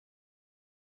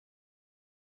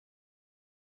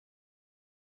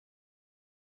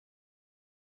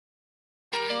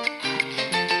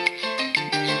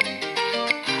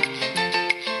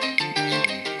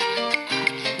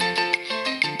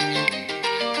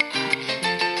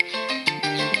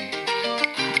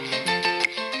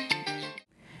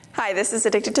Hi, this is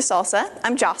Addicted to Salsa.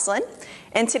 I'm Jocelyn,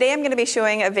 and today I'm going to be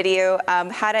showing a video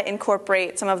how to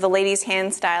incorporate some of the ladies'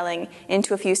 hand styling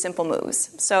into a few simple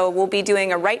moves. So we'll be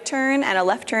doing a right turn and a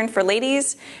left turn for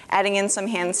ladies, adding in some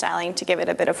hand styling to give it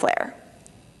a bit of flair.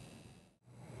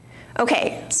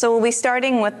 Okay, so we'll be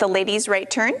starting with the ladies'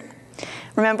 right turn.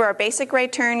 Remember, our basic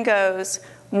right turn goes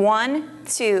 1,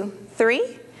 2,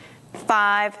 3,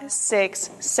 5, 6,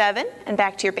 7, and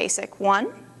back to your basic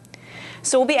 1.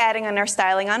 So we'll be adding in our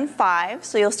styling on 5.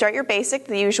 So you'll start your basic,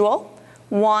 the usual.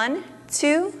 1,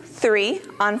 2, 3.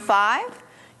 On 5,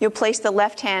 you'll place the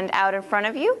left hand out in front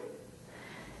of you.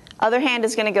 Other hand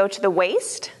is going to go to the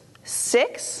waist.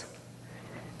 6,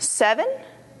 7,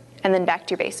 and then back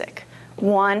to your basic.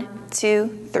 1,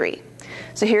 2, 3.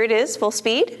 So here it is, full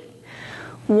speed.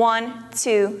 1,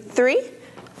 2, 3,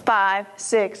 5,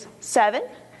 6, 7.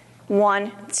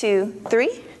 1, 2, 3,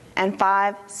 and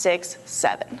 5, 6,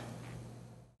 7.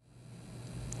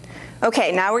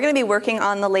 Okay, now we're going to be working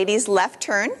on the ladies' left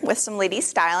turn with some ladies'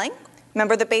 styling.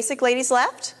 Remember the basic ladies'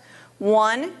 left?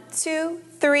 1, 2,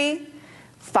 3,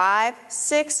 5,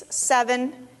 6,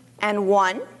 7, and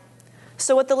 1.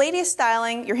 So with the ladies'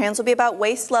 styling, your hands will be about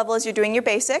waist level as you're doing your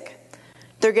basic.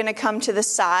 They're going to come to the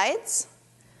sides,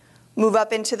 move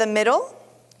up into the middle,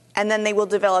 and then they will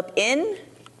develop in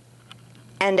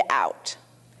and out.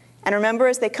 And remember,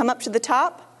 as they come up to the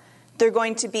top, they're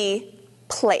going to be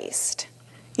placed.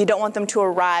 You don't want them to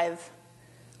arrive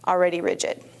already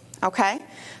rigid, okay?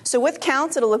 So with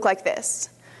counts, it'll look like this.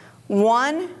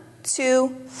 1,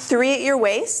 2, 3 at your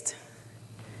waist.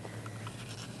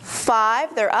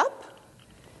 5, they're up.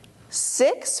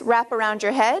 6, wrap around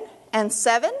your head. And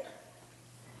 7.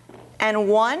 And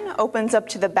 1 opens up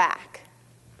to the back.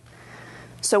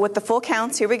 So with the full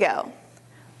counts, here we go.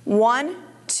 1,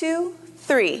 2,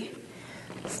 3.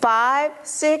 5,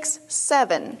 6,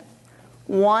 7.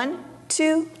 1,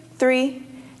 2, 3,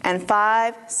 and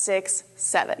 5, 6,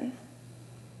 7.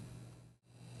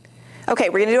 Okay,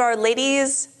 we're going to do our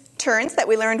ladies' turns that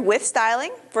we learned with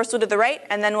styling. First we'll do the right,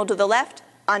 and then we'll do the left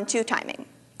on 2 timing.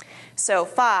 So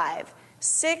 5,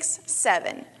 6,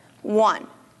 7, 1,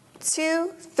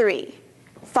 2, 3,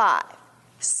 5,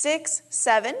 6,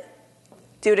 7.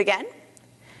 Do it again.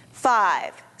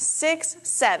 5, 6,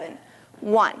 7,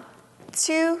 1,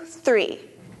 2, 3,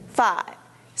 5,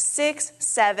 6,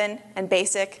 7, and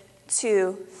basic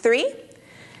 2, 3.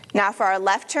 Now for our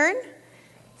left turn,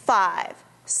 5,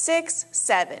 6,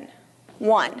 7,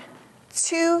 1,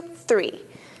 2, 3,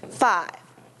 5,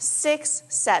 6,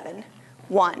 7,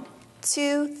 1,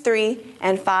 2, 3,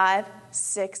 and 5,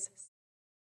 6,